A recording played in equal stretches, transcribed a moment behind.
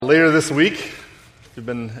Later this week, if you've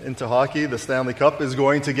been into hockey, the Stanley Cup is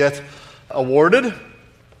going to get awarded.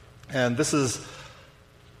 And this is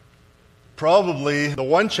probably the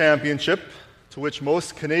one championship to which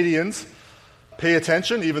most Canadians pay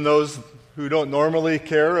attention, even those who don't normally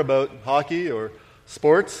care about hockey or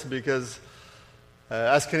sports, because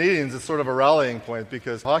as Canadians, it's sort of a rallying point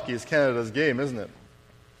because hockey is Canada's game, isn't it?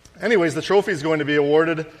 Anyways, the trophy is going to be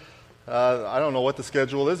awarded. I don't know what the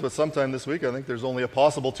schedule is, but sometime this week, I think there's only a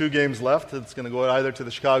possible 2 games left. It's going to go either to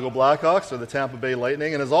the Chicago Blackhawks or the Tampa Bay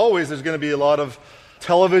Lightning. And as always, there's going to be a lot of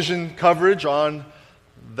television coverage on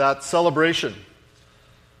that celebration.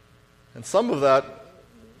 And some of that,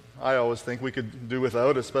 I always think we could do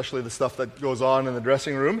without, especially the stuff that goes on in the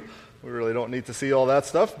dressing room. We really don't need to see all that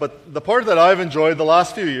stuff. But the part that I've enjoyed the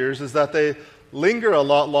last few years is that they linger a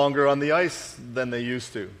lot longer on the ice than they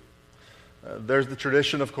used to. There's the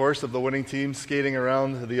tradition, of course, of the winning team skating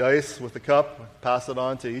around the ice with the cup, pass it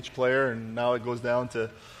on to each player, and now it goes down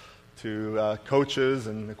to coaches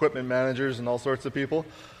and equipment managers and all sorts of people.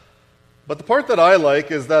 But the part that I like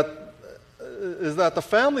is that the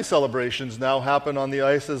family celebrations now happen on the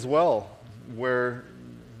ice as well, where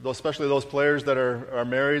especially those players that are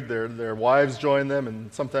married, their wives join them,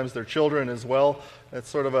 and sometimes their children as well. It's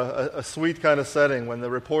sort of a sweet kind of setting when the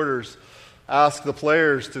reporters ask the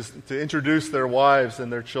players to introduce their wives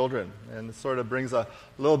and their children. And it sort of brings a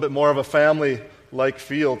little bit more of a family-like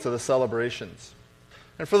feel to the celebrations.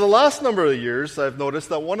 And for the last number of years, I've noticed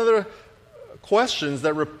that one of the questions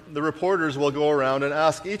that the reporters will go around and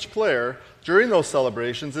ask each player during those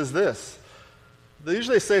celebrations is this. They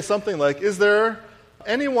usually say something like, is there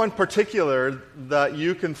anyone particular that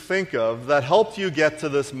you can think of that helped you get to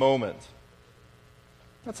this moment?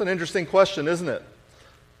 That's an interesting question, isn't it?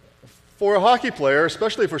 For a hockey player,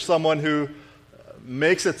 especially for someone who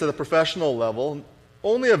makes it to the professional level,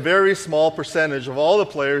 only a very small percentage of all the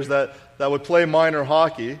players that would play minor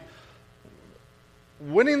hockey,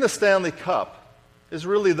 winning the Stanley Cup is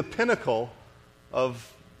really the pinnacle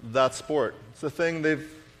of that sport. It's the thing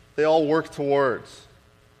they all work towards.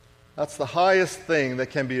 That's the highest thing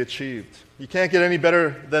that can be achieved. You can't get any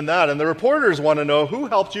better than that. And the reporters want to know, who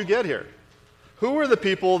helped you get here? Who were the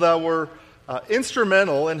people that were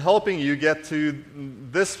instrumental in helping you get to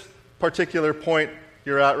this particular point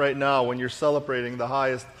you're at right now when you're celebrating the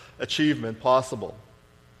highest achievement possible?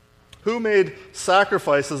 Who made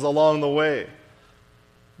sacrifices along the way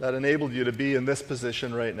that enabled you to be in this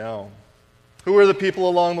position right now? Who were the people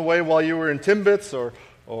along the way while you were in Timbits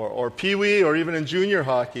or Pee-wee or even in junior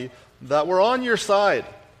hockey that were on your side?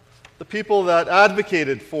 The people that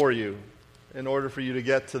advocated for you in order for you to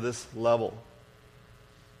get to this level.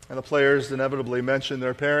 And the players inevitably mention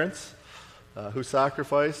their parents who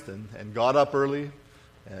sacrificed and got up early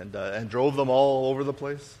and drove them all over the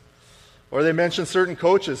place. Or they mention certain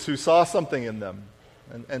coaches who saw something in them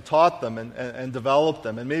and taught them and developed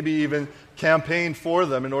them and maybe even campaigned for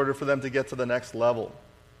them in order for them to get to the next level.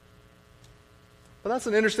 But that's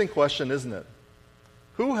an interesting question, isn't it?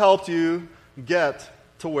 Who helped you get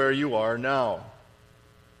to where you are now?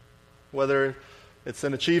 Whether it's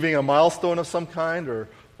in achieving a milestone of some kind or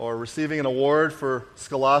receiving an award for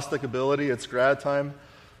scholastic ability, it's grad time,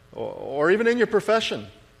 or even in your profession,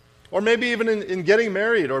 or maybe even in getting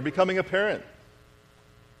married or becoming a parent.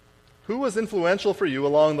 Who was influential for you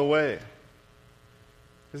along the way?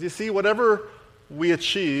 Because you see, whatever we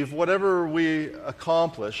achieve, whatever we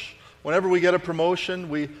accomplish, whenever we get a promotion,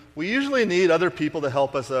 we usually need other people to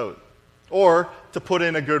help us out or to put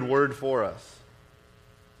in a good word for us.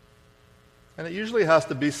 And it usually has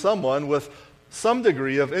to be someone with some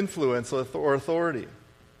degree of influence or authority.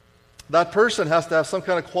 That person has to have some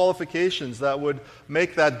kind of qualifications that would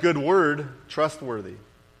make that good word trustworthy.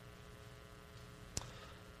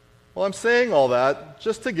 Well, I'm saying all that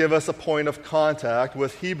just to give us a point of contact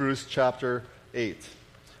with Hebrews chapter 8.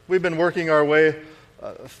 We've been working our way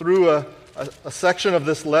through a section of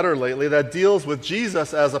this letter lately that deals with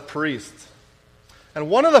Jesus as a priest. And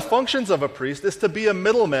one of the functions of a priest is to be a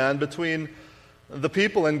middleman between the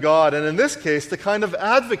people and God, and in this case, to kind of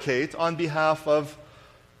advocate on behalf of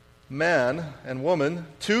man and woman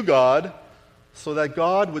to God so that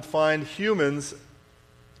God would find humans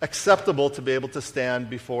acceptable to be able to stand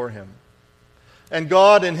before Him. And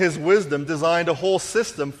God, in His wisdom, designed a whole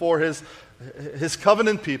system for His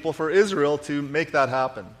covenant people, for Israel, to make that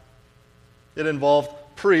happen. It involved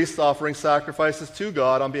priests offering sacrifices to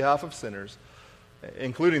God on behalf of sinners,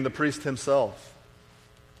 including the priest himself.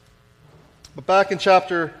 But back in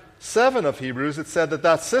chapter 7 of Hebrews, it said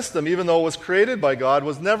that system, even though it was created by God,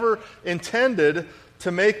 was never intended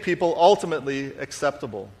to make people ultimately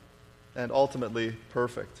acceptable and ultimately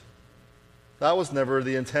perfect. That was never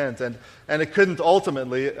the intent, and it couldn't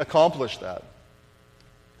ultimately accomplish that.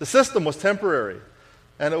 The system was temporary,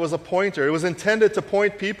 and it was a pointer. It was intended to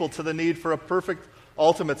point people to the need for a perfect,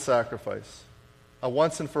 ultimate sacrifice, a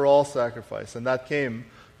once-and-for-all sacrifice, and that came,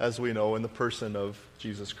 as we know, in the person of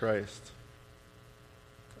Jesus Christ.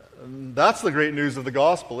 And that's the great news of the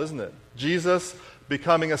gospel, isn't it? Jesus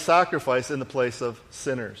becoming a sacrifice in the place of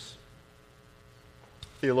sinners.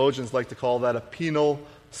 Theologians like to call that a penal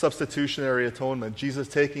substitutionary atonement, Jesus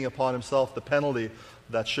taking upon himself the penalty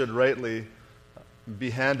that should rightly be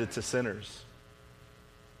handed to sinners.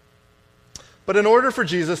 But in order for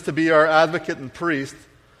Jesus to be our advocate and priest,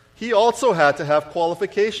 he also had to have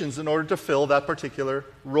qualifications in order to fill that particular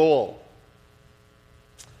role.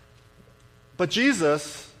 But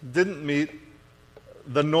Jesus didn't meet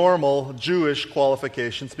the normal Jewish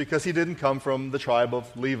qualifications because he didn't come from the tribe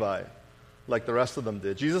of Levi like the rest of them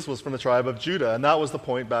did. Jesus was from the tribe of Judah, and that was the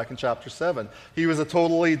point back in chapter 7. He was a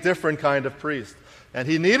totally different kind of priest, and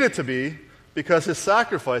he needed to be because his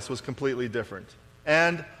sacrifice was completely different.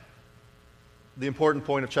 And the important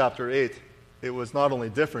point of chapter 8, it was not only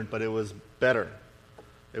different, but it was better.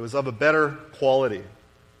 It was of a better quality.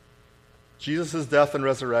 Jesus' death and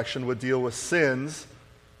resurrection would deal with sins,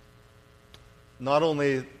 not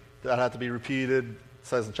only that had to be repeated, it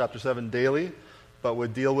says in chapter 7, daily, but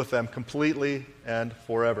would deal with them completely and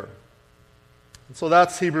forever. And so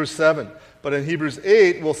that's Hebrews 7. But in Hebrews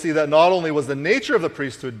 8, we'll see that not only was the nature of the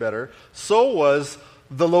priesthood better, so was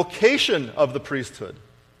the location of the priesthood.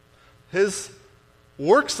 His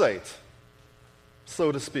work site,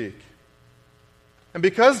 so to speak. And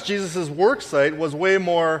because Jesus' work site was way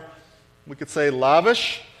more, we could say,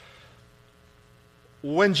 lavish,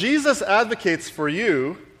 when Jesus advocates for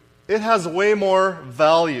you, it has way more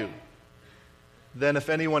value than if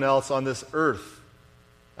anyone else on this earth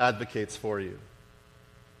advocates for you.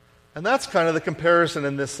 And that's kind of the comparison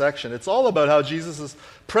in this section. It's all about how Jesus'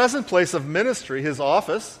 present place of ministry, his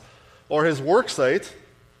office or his work site,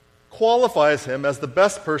 qualifies him as the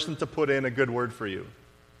best person to put in a good word for you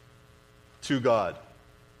to God.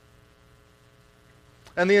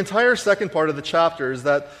 And the entire second part of the chapter is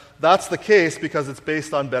that that's the case because it's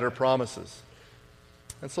based on better promises.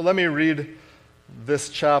 And so let me read this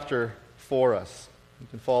chapter for us. You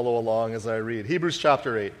can follow along as I read. Hebrews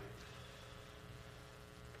chapter 8.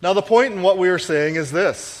 Now the point in what we are saying is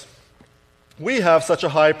this. We have such a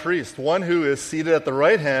high priest, one who is seated at the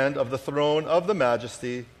right hand of the throne of the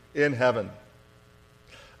majesty in heaven,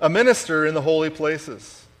 a minister in the holy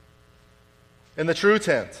places, in the true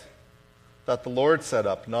tent that the Lord set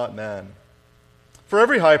up, not man. For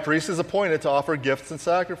every high priest is appointed to offer gifts and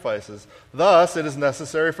sacrifices. Thus, it is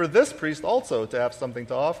necessary for this priest also to have something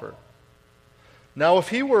to offer. Now, if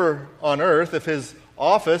he were on earth, if his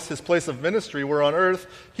office, his place of ministry were on earth,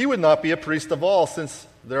 he would not be a priest of all, since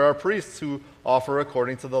there are priests who offer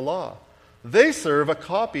according to the law. They serve a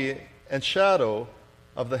copy and shadow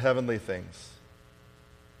of the heavenly things.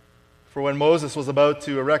 For when Moses was about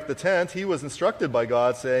to erect the tent, he was instructed by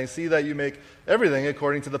God, saying, "See that you make everything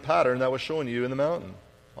according to the pattern that was shown you in the mountain,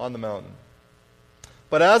 on the mountain."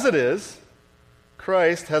 But as it is,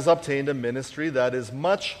 Christ has obtained a ministry that is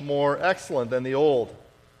much more excellent than the old,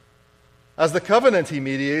 as the covenant he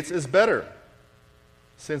mediates is better,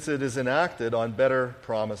 since it is enacted on better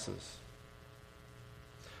promises.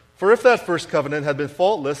 For if that first covenant had been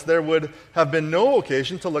faultless, there would have been no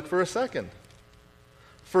occasion to look for a second.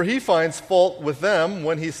 For he finds fault with them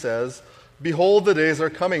when he says, "Behold, the days are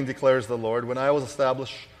coming, declares the Lord, when I will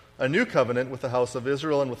establish a new covenant with the house of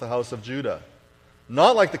Israel and with the house of Judah.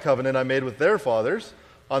 Not like the covenant I made with their fathers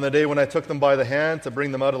on the day when I took them by the hand to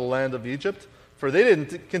bring them out of the land of Egypt, for they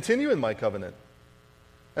didn't continue in my covenant.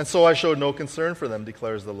 And so I showed no concern for them,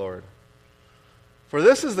 declares the Lord. For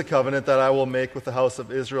this is the covenant that I will make with the house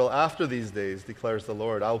of Israel after these days, declares the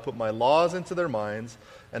Lord. I will put my laws into their minds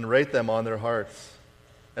and write them on their hearts.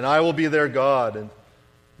 And I will be their God, and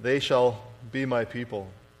they shall be my people."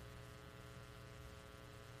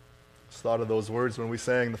 Just thought of those words when we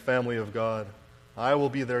sang the family of God. I will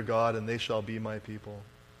be their God, and they shall be my people.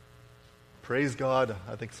 Praise God.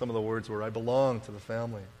 I think some of the words were, I belong to the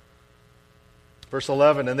family. Verse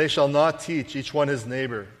 11, "And they shall not teach each one his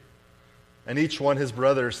neighbor, and each one his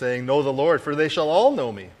brother, saying, Know the Lord, for they shall all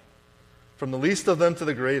know me, from the least of them to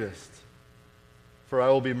the greatest. For I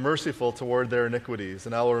will be merciful toward their iniquities,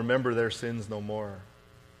 and I will remember their sins no more."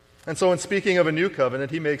 And so in speaking of a new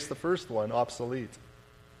covenant, he makes the first one obsolete.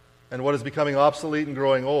 And what is becoming obsolete and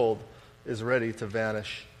growing old is ready to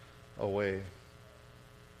vanish away.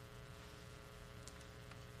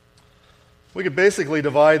 We could basically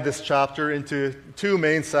divide this chapter into two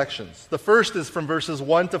main sections. The first is from verses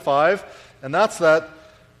 1 to 5, and that's that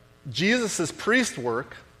Jesus' priest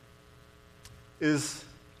work is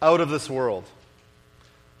out of this world.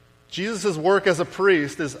 Jesus' work as a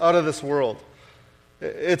priest is out of this world.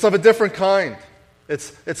 It's of a different kind.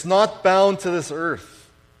 It's not bound to this earth.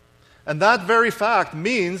 And that very fact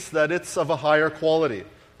means that it's of a higher quality,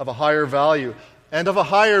 of a higher value, and of a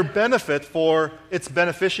higher benefit for its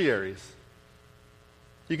beneficiaries.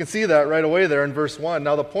 You can see that right away there in verse 1.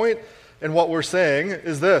 Now, the point in what we're saying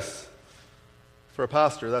is this. For a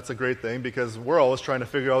pastor, that's a great thing because we're always trying to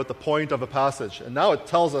figure out the point of a passage. And now it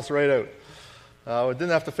tells us right out. We didn't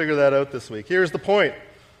have to figure that out this week. Here's the point.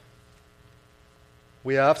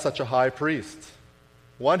 We have such a high priest,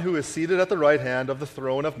 one who is seated at the right hand of the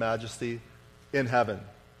throne of majesty in heaven.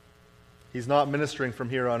 He's not ministering from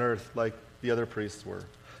here on earth like the other priests were.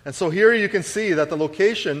 And so here you can see that the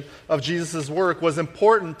location of Jesus' work was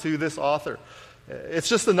important to this author. It's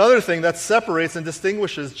just another thing that separates and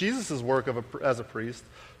distinguishes Jesus' work as a priest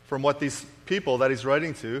from what these people that he's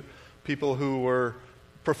writing to, people who were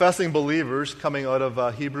professing believers coming out of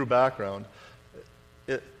a Hebrew background.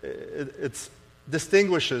 It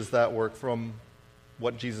distinguishes that work from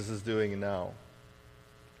what Jesus is doing now.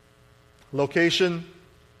 Location,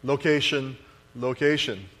 location,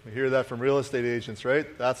 location. We hear that from real estate agents, right?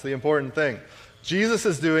 That's the important thing. Jesus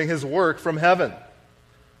is doing his work from heaven.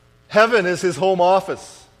 Heaven is his home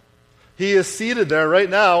office. He is seated there right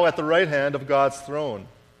now at the right hand of God's throne.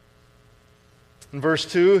 In verse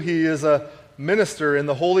 2, he is a minister in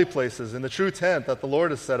the holy places, in the true tent that the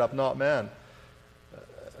Lord has set up, not man.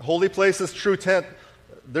 Holy places, true tent.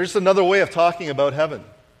 There's another way of talking about heaven.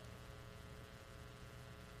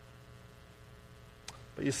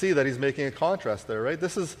 But you see that he's making a contrast there, right?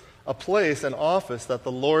 This is a place, an office that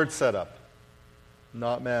the Lord set up,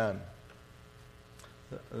 not man.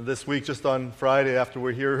 This week, just on Friday, after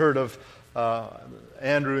we heard of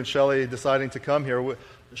Andrew and Shelley deciding to come here,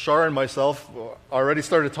 Shar and myself already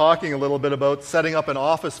started talking a little bit about setting up an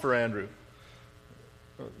office for Andrew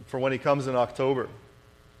for when he comes in October.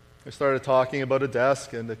 We started talking about a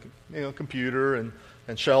desk and a computer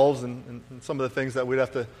and shelves and some of the things that we'd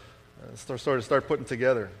have to start putting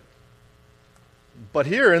together. But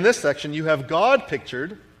here in this section, you have God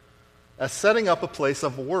pictured as setting up a place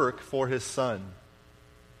of work for his Son.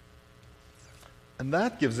 And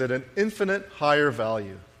that gives it an infinite higher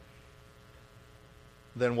value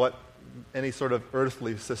than what any sort of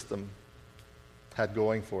earthly system had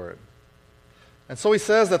going for it. And so he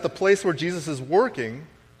says that the place where Jesus is working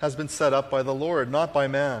has been set up by the Lord, not by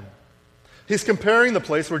man. He's comparing the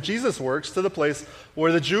place where Jesus works to the place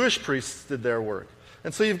where the Jewish priests did their work.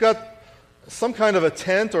 And so you've got some kind of a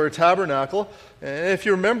tent or a tabernacle. And if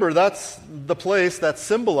you remember, that's the place that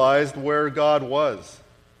symbolized where God was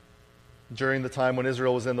during the time when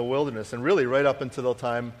Israel was in the wilderness, and really right up until the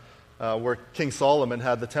time where King Solomon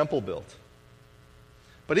had the temple built.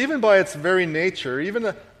 But even by its very nature,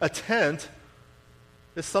 even a tent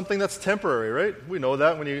is something that's temporary, right? We know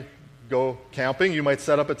that when you go camping, you might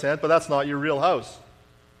set up a tent, but that's not your real house.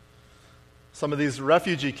 Some of these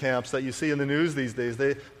refugee camps that you see in the news these days,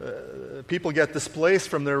 people get displaced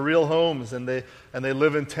from their real homes and they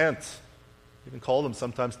live in tents. You can call them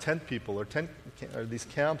sometimes tent people or these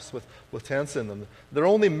camps with tents in them. They're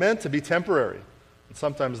only meant to be temporary. And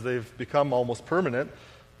sometimes they've become almost permanent,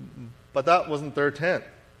 but that wasn't their tent.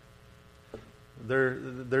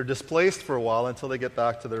 They're displaced for a while until they get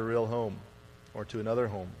back to their real home or to another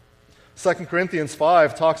home. 2 Corinthians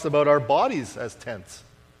 5 talks about our bodies as tents,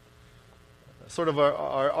 sort of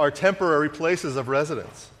our temporary places of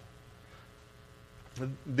residence.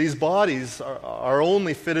 These bodies are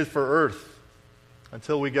only fitted for earth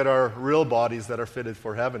until we get our real bodies that are fitted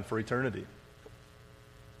for heaven, for eternity.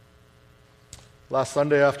 Last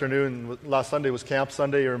Sunday was Camp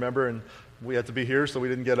Sunday, you remember, and we had to be here, so we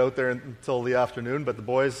didn't get out there until the afternoon. But the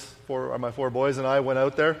boys, my four boys and I went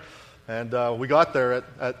out there, and we got there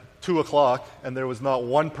at 2 o'clock, and there was not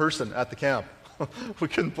one person at the camp. We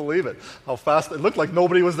couldn't believe it, how fast. It looked like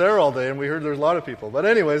nobody was there all day, and we heard there was a lot of people. But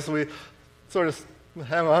anyways, we sort of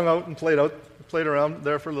hung out and played around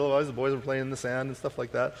there for a little while. The boys were playing in the sand and stuff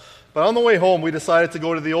like that. But on the way home, we decided to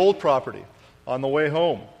go to the old property on the way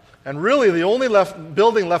home. And really, the only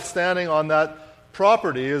building left standing on that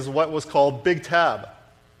property is what was called Big Tab,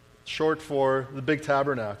 short for the Big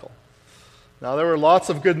Tabernacle. Now, there were lots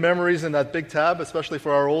of good memories in that Big Tab, especially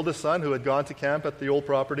for our oldest son who had gone to camp at the old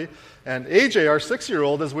property. And AJ, our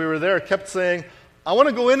 6-year-old, as we were there, kept saying, "I want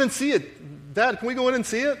to go in and see it. Dad, can we go in and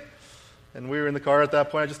see it?" And we were in the car at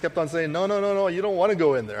that point. I just kept on saying, no, you don't want to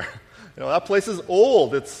go in there. That place is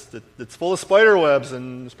old. It's full of spider webs,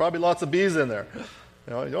 and there's probably lots of bees in there.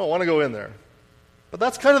 You don't want to go in there. But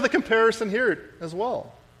that's kind of the comparison here as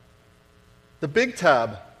well. The big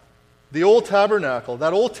tab, the old tabernacle,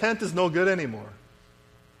 that old tent is no good anymore.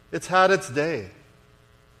 It's had its day.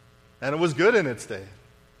 And it was good in its day.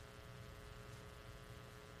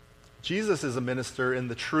 Jesus is a minister in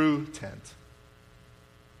the true tent.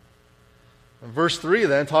 Verse 3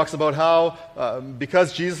 then talks about how,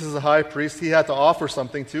 because Jesus is a high priest, he had to offer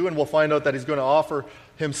something too, and we'll find out that he's going to offer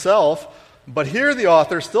himself. But here the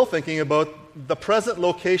author is still thinking about the present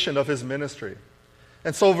location of his ministry.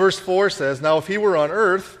 And so verse 4 says, now if he were on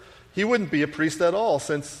earth, he wouldn't be a priest at all,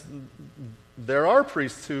 since there are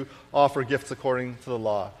priests who offer gifts according to the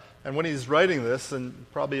law. And when he's writing this, and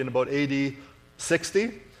probably in about AD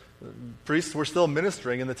 60, priests were still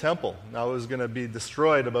ministering in the temple. Now it was going to be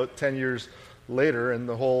destroyed about 10 years later, and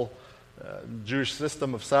the whole Jewish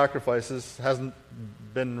system of sacrifices hasn't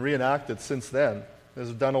been reenacted since then.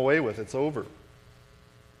 It's done away with. It's over.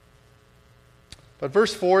 But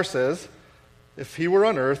verse 4 says, if he were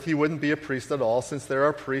on earth, he wouldn't be a priest at all, since there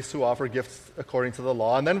are priests who offer gifts according to the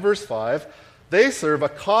law. And then verse 5, they serve a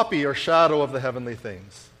copy or shadow of the heavenly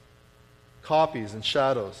things. Copies and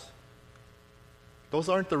shadows. Those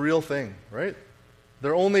aren't the real thing, right?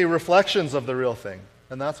 They're only reflections of the real thing.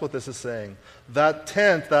 And that's what this is saying. That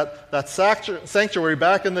tent, that sanctuary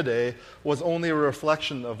back in the day, was only a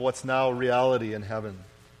reflection of what's now reality in heaven.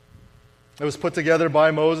 It was put together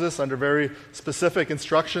by Moses under very specific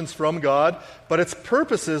instructions from God, but its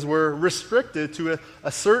purposes were restricted to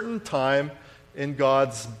a certain time in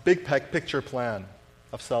God's big picture plan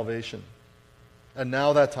of salvation. And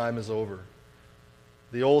now that time is over.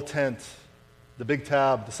 The old tent, the big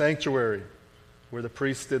tab, the sanctuary, where the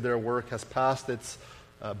priests did their work, has passed its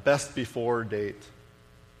best before date.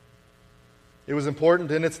 It was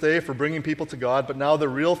important in its day for bringing people to God, but now the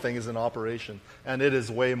real thing is in operation, and it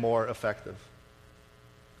is way more effective.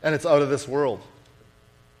 And it's out of this world.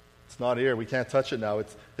 It's not here. We can't touch it now.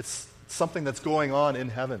 It's something that's going on in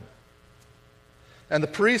heaven. And the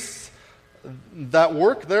priests that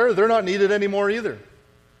work there, they're not needed anymore either.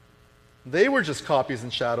 They were just copies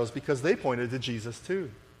and shadows because they pointed to Jesus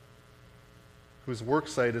too, whose work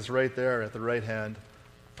site is right there at the right hand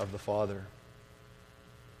of the Father.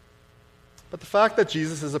 But the fact that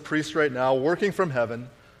Jesus is a priest right now, working from heaven,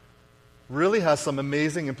 really has some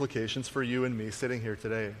amazing implications for you and me sitting here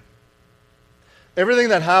today. Everything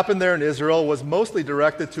that happened there in Israel was mostly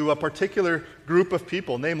directed to a particular group of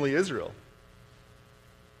people, namely Israel.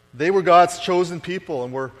 They were God's chosen people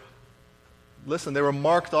and they were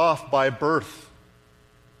marked off by birth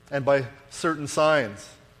and by certain signs.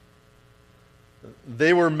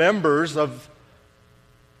 They were members of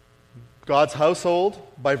God's household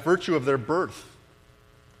by virtue of their birth,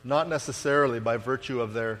 not necessarily by virtue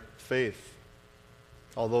of their faith,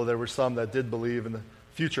 although there were some that did believe in the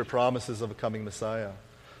future promises of a coming Messiah.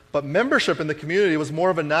 But membership in the community was more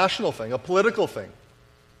of a national thing, a political thing.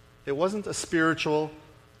 It wasn't a spiritual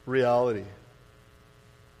reality.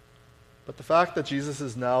 But the fact that Jesus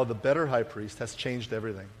is now the better high priest has changed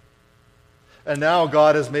everything. And now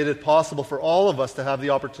God has made it possible for all of us to have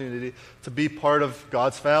the opportunity to be part of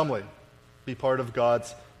God's family, be part of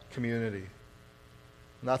God's community.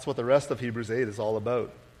 And that's what the rest of Hebrews 8 is all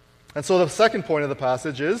about. And so the second point of the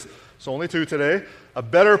passage is, so only two today, a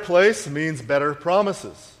better place means better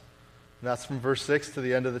promises. And that's from verse 6 to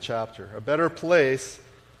the end of the chapter. A better place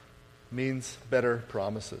means better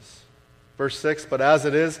promises. Verse 6, but as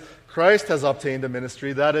it is, Christ has obtained a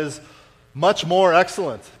ministry that is much more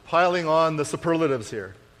excellent, piling on the superlatives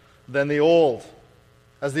here, than the old.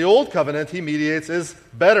 As the old covenant he mediates is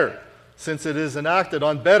better, since it is enacted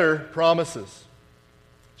on better promises.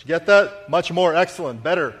 Did you get that? Much more excellent,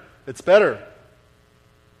 better. It's better.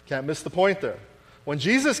 Can't miss the point there. When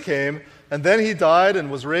Jesus came, and then he died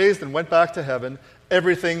and was raised and went back to heaven,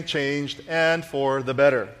 everything changed, and for the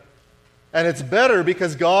better. And it's better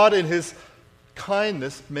because God, in his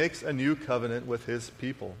kindness, makes a new covenant with his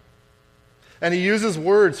people. And he uses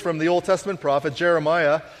words from the Old Testament prophet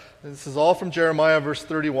Jeremiah. This is all from Jeremiah verse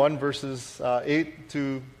 31, verses 8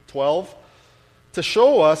 to 12, to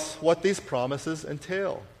show us what these promises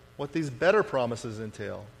entail, what these better promises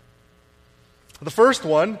entail. The first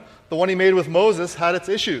one, the one he made with Moses, had its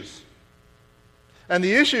issues. And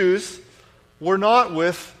the issues were not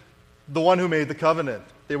with the one who made the covenant.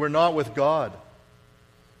 They were not with God.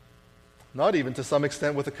 Not even to some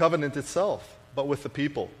extent with the covenant itself, but with the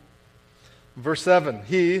people. Verse 7,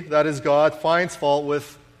 he, that is God, finds fault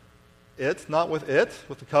with it, not with it,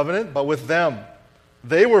 with the covenant, but with them.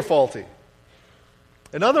 They were faulty.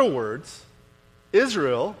 In other words,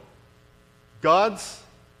 Israel God's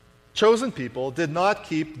chosen people did not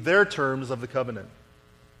keep their terms of the covenant.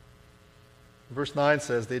 Verse 9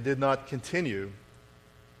 says, they did not continue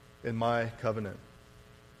in my covenant.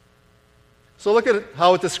 So look at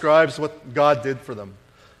how it describes what God did for them.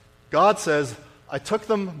 God says, I took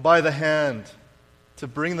them by the hand to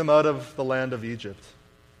bring them out of the land of Egypt.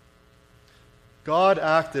 God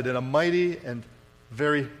acted in a mighty and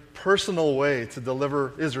very personal way to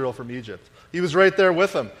deliver Israel from Egypt. He was right there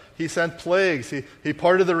with them. He sent plagues. He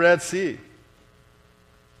parted the Red Sea.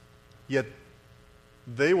 Yet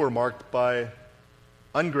they were marked by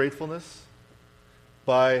ungratefulness,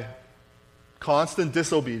 by constant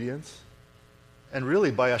disobedience, and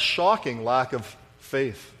really by a shocking lack of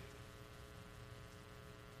faith.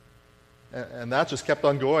 And that just kept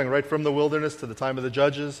on going right from the wilderness to the time of the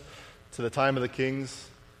judges, to the time of the kings,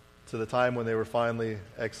 to the time when they were finally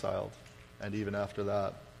exiled, and even after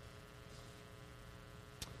that.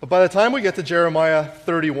 But by the time we get to Jeremiah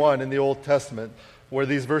 31 in the Old Testament, where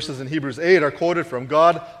these verses in Hebrews 8 are quoted from,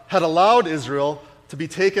 God had allowed Israel to be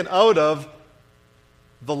taken out of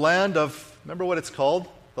the land of, remember what it's called?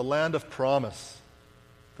 The land of promise,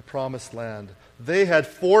 the promised land. They had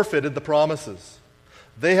forfeited the promises.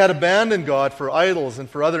 They had abandoned God for idols and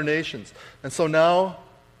for other nations. And so now,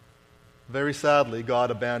 very sadly, God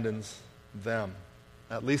abandons them,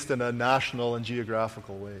 at least in a national and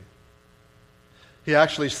geographical way. He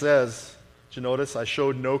actually says, did you notice, I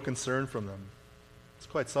showed no concern from them. It's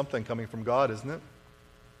quite something coming from God, isn't it?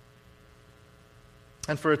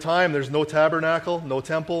 And for a time, there's no tabernacle, no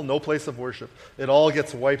temple, no place of worship. It all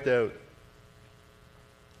gets wiped out.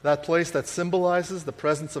 That place that symbolizes the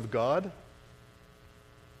presence of God,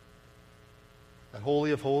 that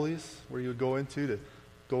Holy of Holies, where you would go into to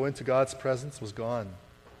go into God's presence, was gone.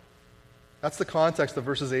 That's the context of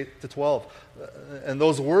verses 8 to 12. And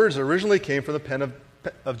those words originally came from the pen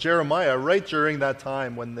of Jeremiah right during that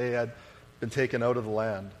time when they had been taken out of the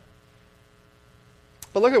land.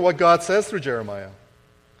 But look at what God says through Jeremiah.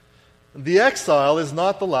 The exile is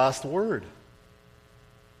not the last word.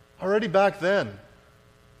 Already back then,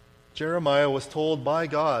 Jeremiah was told by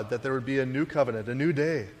God that there would be a new covenant, a new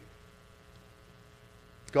day.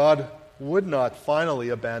 God would not finally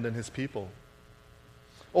abandon his people.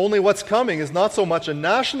 Only what's coming is not so much a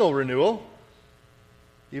national renewal,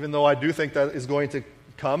 even though I do think that is going to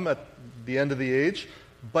come at the end of the age,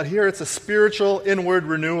 but here it's a spiritual inward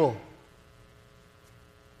renewal.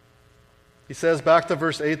 He says back to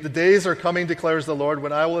verse 8, the days are coming, declares the Lord,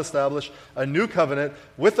 when I will establish a new covenant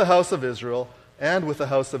with the house of Israel and with the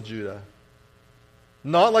house of Judah.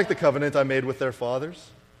 Not like the covenant I made with their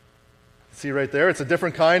fathers. See right there, it's a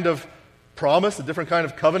different kind of promise, a different kind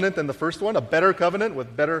of covenant than the first one, a better covenant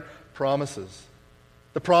with better promises.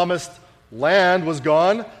 The promised land was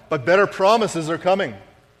gone, but better promises are coming.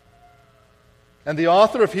 And the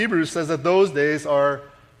author of Hebrews says that those days are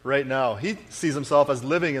right now. He sees himself as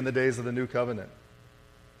living in the days of the new covenant.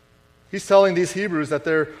 He's telling these Hebrews that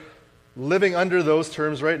they're living under those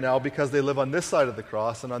terms right now because they live on this side of the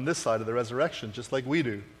cross and on this side of the resurrection, just like we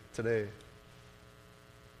do today.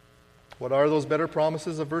 What are those better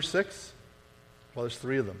promises of verse 6? Well, there's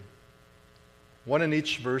three of them. One in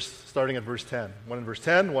each verse, starting at verse 10. One in verse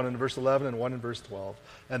 10, one in verse 11, and one in verse 12.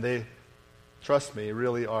 And they, trust me,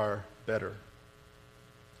 really are better.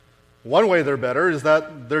 One way they're better is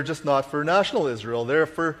that they're just not for national Israel. They're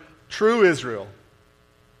for true Israel.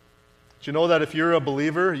 Do you know that if you're a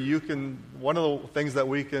believer, one of the things that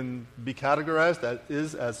we can be categorized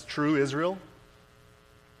as true Israel?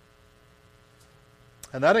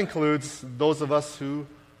 And that includes those of us who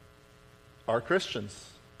are Christians,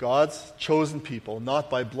 God's chosen people, not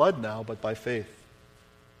by blood now, but by faith.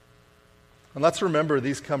 And let's remember,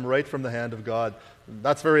 these come right from the hand of God.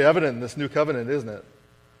 That's very evident in this new covenant, isn't it?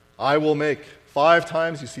 I will make. 5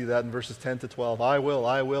 times you see that in verses 10 to 12. I will,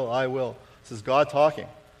 I will, I will. This is God talking.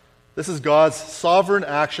 This is God's sovereign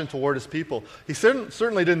action toward his people. He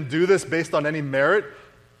certainly didn't do this based on any merit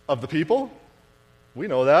of the people. We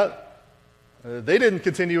know that. They didn't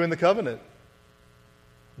continue in the covenant.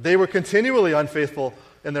 They were continually unfaithful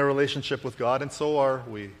in their relationship with God, and so are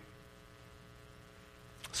we.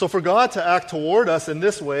 So for God to act toward us in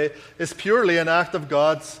this way is purely an act of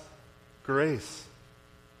God's grace.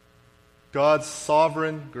 God's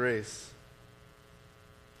sovereign grace.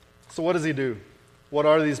 So what does he do? What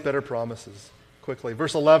are these better promises? Quickly.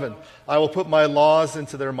 Verse 11, I will put my laws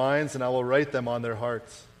into their minds and I will write them on their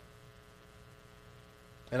hearts.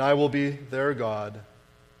 And I will be their God,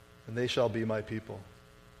 and they shall be my people.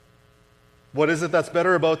 What is it that's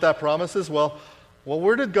better about that promises? Well,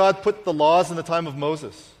 where did God put the laws in the time of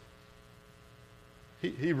Moses?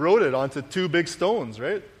 He wrote it onto 2 big stones,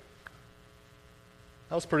 right?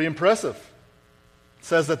 That was pretty impressive. It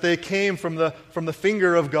says that they came from the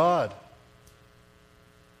finger of God.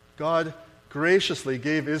 God graciously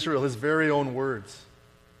gave Israel his very own words.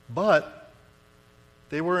 But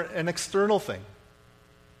they were an external thing.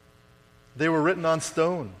 They were written on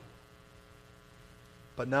stone.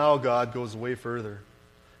 But now God goes way further.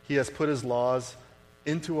 He has put his laws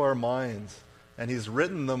into our minds, and he's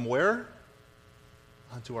written them where?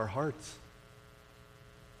 Onto our hearts.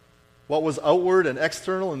 What was outward and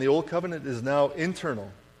external in the Old Covenant is now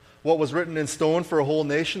internal. What was written in stone for a whole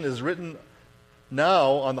nation is written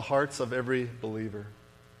now on the hearts of every believer.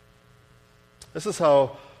 This is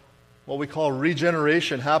how what we call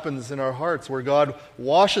regeneration happens in our hearts, where God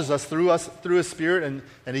washes us through his Spirit,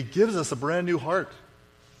 and he gives us a brand new heart.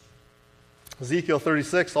 Ezekiel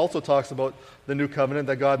 36 also talks about the new covenant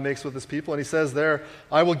that God makes with his people, and he says there,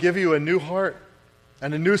 I will give you a new heart,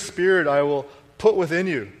 and a new spirit I will put within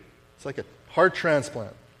you. It's like a heart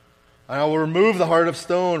transplant. And I will remove the heart of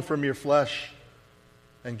stone from your flesh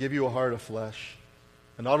and give you a heart of flesh.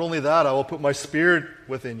 And not only that, I will put my spirit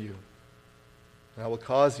within you. And I will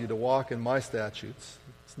cause you to walk in my statutes.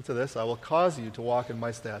 Listen to this. I will cause you to walk in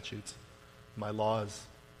my statutes, my laws,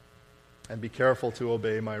 and be careful to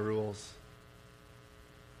obey my rules.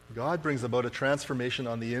 God brings about a transformation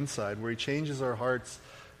on the inside where he changes our hearts,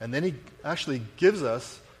 and then he actually gives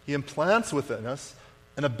us, he implants within us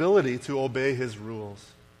an ability to obey his rules.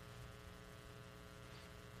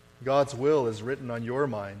 God's will is written on your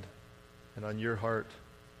mind and on your heart.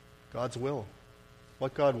 God's will,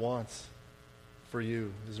 what God wants for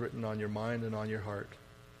you, is written on your mind and on your heart.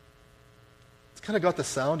 It's kind of got the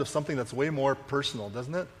sound of something that's way more personal,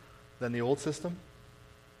 doesn't it, than the old system?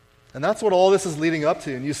 And that's what all this is leading up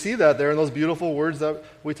to. And you see that there in those beautiful words that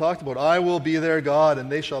we talked about. I will be their God, and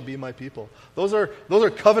they shall be my people. Those are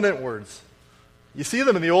covenant words. You see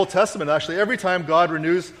them in the Old Testament, actually, every time God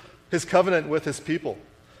renews his covenant with his people.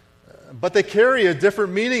 But they carry a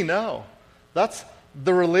different meaning now. That's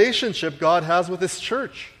the relationship God has with his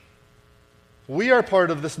church. We are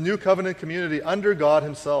part of this new covenant community under God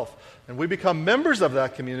himself. And we become members of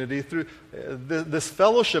that community through this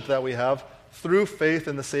fellowship that we have through faith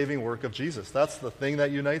in the saving work of Jesus. That's the thing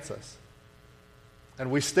that unites us.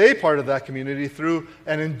 And we stay part of that community through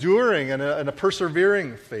an enduring and a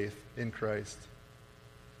persevering faith in Christ.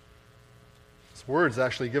 These words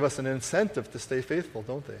actually give us an incentive to stay faithful,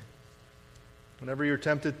 don't they? Whenever you're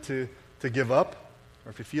tempted to give up, or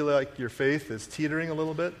if you feel like your faith is teetering a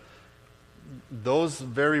little bit, those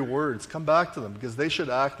very words, come back to them, because they should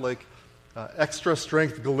act like extra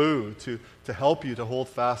strength glue to help you to hold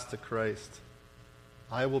fast to Christ.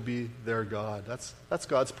 I will be their God. That's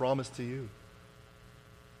God's promise to you.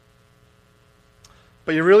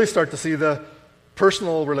 But you really start to see the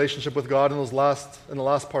personal relationship with God in the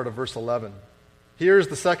last part of verse 11. Here's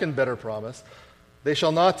the second better promise. They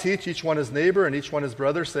shall not teach each one his neighbor and each one his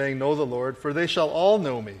brother, saying, know the Lord, for they shall all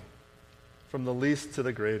know me, from the least to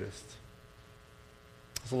the greatest.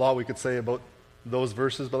 There's a lot we could say about those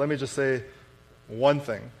verses, but let me just say one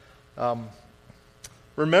thing.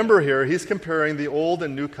 Remember here, he's comparing the old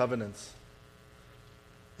and new covenants.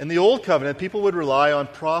 In the old covenant, people would rely on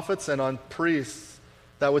prophets and on priests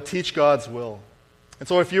that would teach God's will. And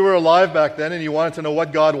so if you were alive back then and you wanted to know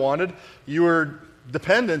what God wanted, you were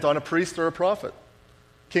dependent on a priest or a prophet.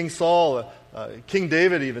 King Saul, King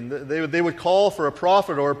David even, they would call for a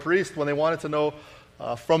prophet or a priest when they wanted to know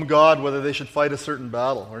from God whether they should fight a certain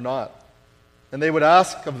battle or not. And they would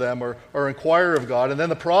ask of them or inquire of God, and then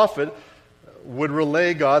the prophet would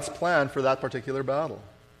relay God's plan for that particular battle.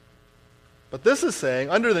 But this is saying,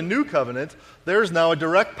 under the new covenant, there's now a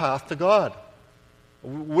direct path to God.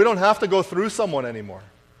 We don't have to go through someone anymore.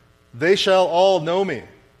 They shall all know me.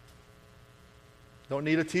 Don't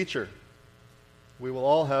need a teacher. We will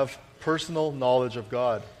all have personal knowledge of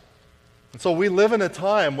God. And so we live in a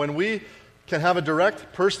time when we can have a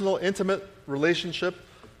direct, personal, intimate relationship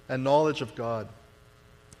and knowledge of God.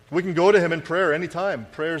 We can go to him in prayer anytime.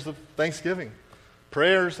 Prayers of thanksgiving.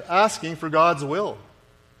 Prayers asking for God's will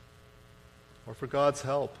or for God's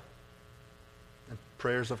help. And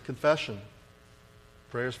prayers of confession.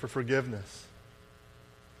 Prayers for forgiveness.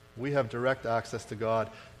 We have direct access to God.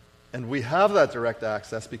 And we have that direct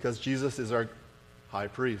access because Jesus is our high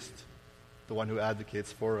priest, the one who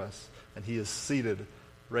advocates for us. And he is seated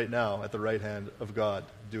right now at the right hand of God,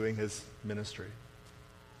 doing his ministry.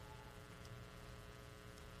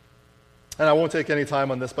 And I won't take any time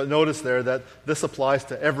on this, but notice there that this applies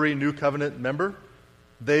to every new covenant member.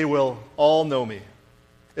 They will all know me.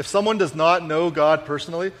 If someone does not know God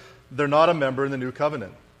personally, they're not a member in the new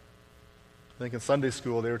covenant. I think in Sunday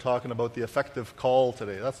school they were talking about the effective call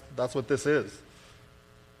today. That's what this is.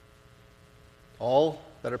 All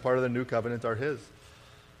that are part of the new covenant are his.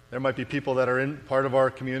 There might be people that are in part of our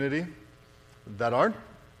community that aren't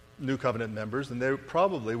new covenant members, and they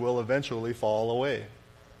probably will eventually fall away.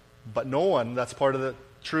 But no one that's part of the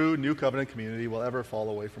true new covenant community will ever fall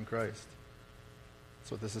away from Christ.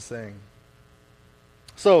 That's what this is saying.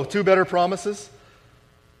 So, 2 better promises.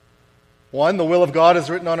 1, the will of God is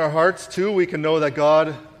written on our hearts. 2, we can know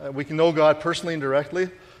God personally and directly.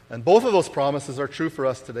 And both of those promises are true for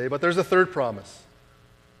us today. But there's a third promise.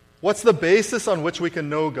 What's the basis on which we can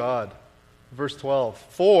know God? Verse 12.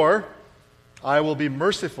 For I will be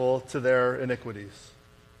merciful to their iniquities,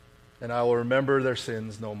 and I will remember their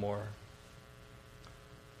sins no more.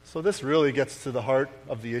 So this really gets to the heart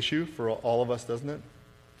of the issue for all of us, doesn't it?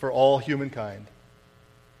 For all humankind.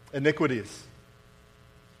 Iniquities.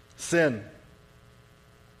 Sin.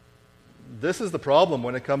 This is the problem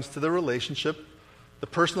when it comes to the relationship, the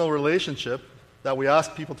personal relationship that we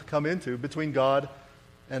ask people to come into between God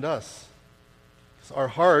and us. Our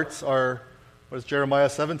hearts are, what does Jeremiah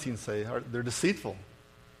 17 say? They're deceitful.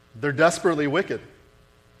 They're desperately wicked.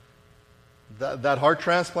 That heart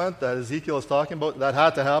transplant that Ezekiel is talking about, that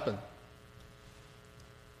had to happen.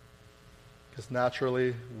 Because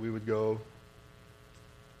naturally we would go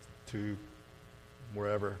to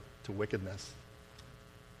wherever, to wickedness.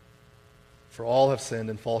 For all have sinned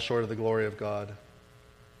and fall short of the glory of God.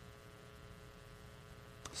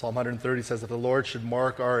 Psalm 130 says, if the Lord should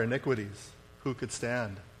mark our iniquities, who could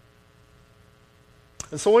stand?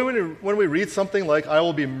 And so when we read something like, I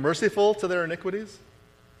will be merciful to their iniquities,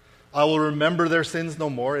 I will remember their sins no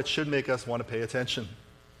more, it should make us want to pay attention.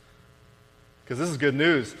 Because this is good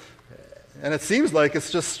news. And it seems like it's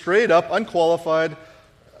just straight up, unqualified,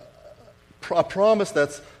 a promise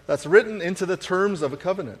that's written into the terms of a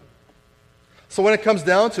covenant. So when it comes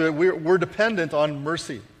down to it, we're dependent on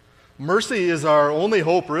mercy. Mercy is our only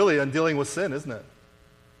hope, really, in dealing with sin, isn't it?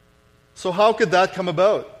 So how could that come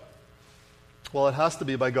about? Well, it has to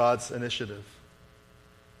be by God's initiative.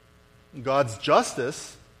 God's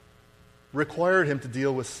justice required him to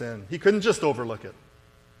deal with sin. He couldn't just overlook it.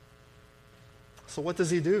 So what does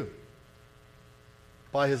he do?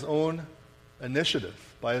 By his own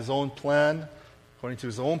initiative, by his own plan, according to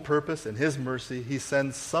his own purpose and his mercy, he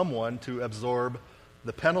sends someone to absorb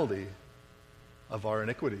the penalty of our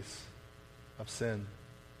iniquities, of sin.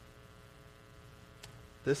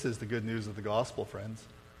 This is the good news of the gospel, friends.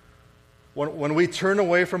 When we turn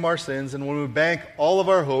away from our sins and when we bank all of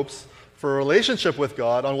our hopes for a relationship with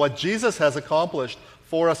God on what Jesus has accomplished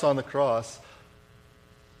for us on the cross,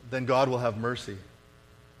 then God will have mercy.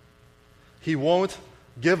 He won't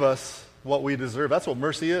give us what we deserve. That's what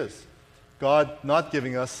mercy is. God not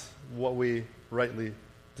giving us what we rightly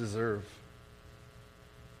deserve.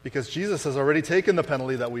 Because Jesus has already taken the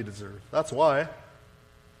penalty that we deserve. That's why.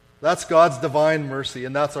 That's God's divine mercy,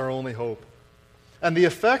 and that's our only hope. And the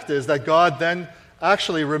effect is that God then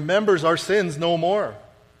actually remembers our sins no more.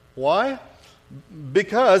 Why?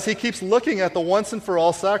 Because he keeps looking at the once and for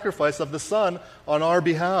all sacrifice of the Son on our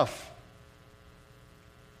behalf.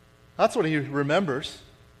 That's what he remembers.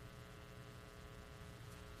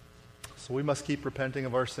 So we must keep repenting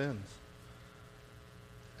of our sins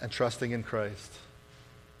and trusting in Christ.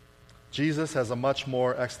 Jesus has a much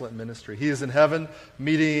more excellent ministry. He is in heaven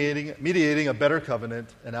mediating a better covenant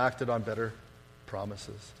and acted on better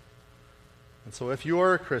promises. And so if you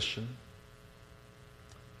are a Christian,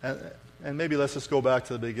 and maybe let's just go back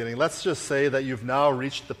to the beginning. Let's just say that you've now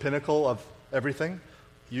reached the pinnacle of everything.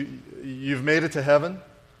 You've made it to heaven,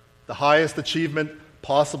 the highest achievement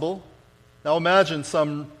possible. Now imagine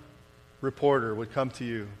some reporter would come to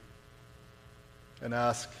you and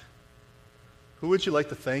ask, who would you like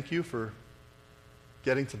to thank you for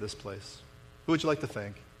getting to this place? Who would you like to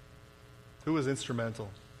thank? Who was instrumental?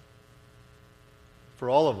 For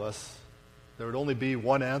all of us, there would only be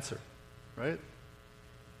one answer, right?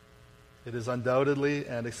 It is undoubtedly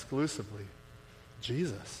and exclusively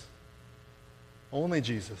Jesus. Only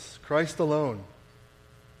Jesus, Christ alone,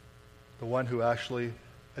 the one who actually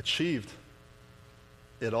achieved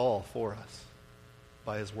it all for us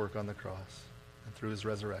by his work on the cross and through his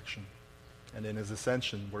resurrection and in his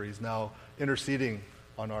ascension, where he's now interceding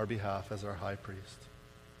on our behalf as our high priest.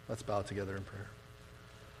 Let's bow together in prayer.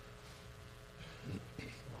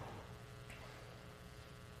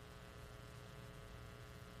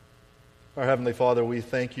 Our Heavenly Father, we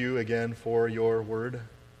thank you again for your word.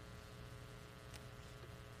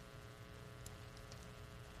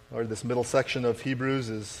 Lord, this middle section of Hebrews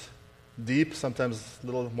is deep, sometimes a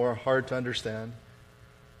little more hard to understand.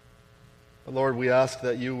 But Lord, we ask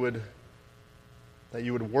that you would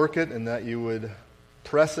work it and that you would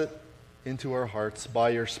press it into our hearts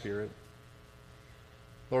by your Spirit.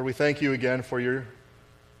 Lord, we thank you again for your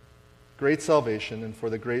great salvation and for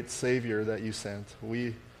the great Savior that you sent.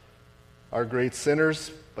 We are great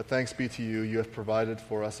sinners, but thanks be to you, you have provided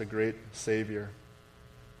for us a great Savior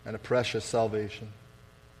and a precious salvation.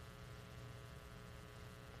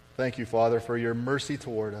 Thank you, Father, for your mercy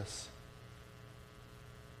toward us,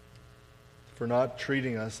 for not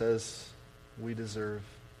treating us as we deserve.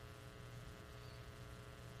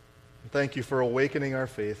 And thank you for awakening our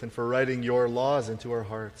faith and for writing your laws into our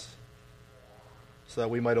hearts so that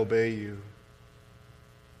we might obey you.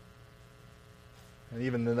 And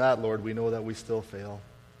even in that, Lord, we know that we still fail.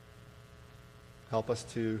 Help us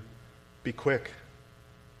to be quick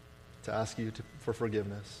to ask you for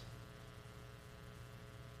forgiveness.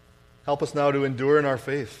 Help us now to endure in our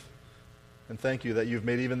faith. And thank you that you've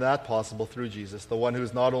made even that possible through Jesus, the one who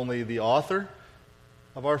is not only the author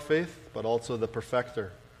of our faith, but also the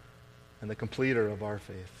perfecter and the completer of our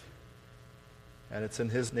faith. And it's in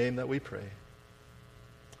his name that we pray.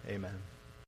 Amen.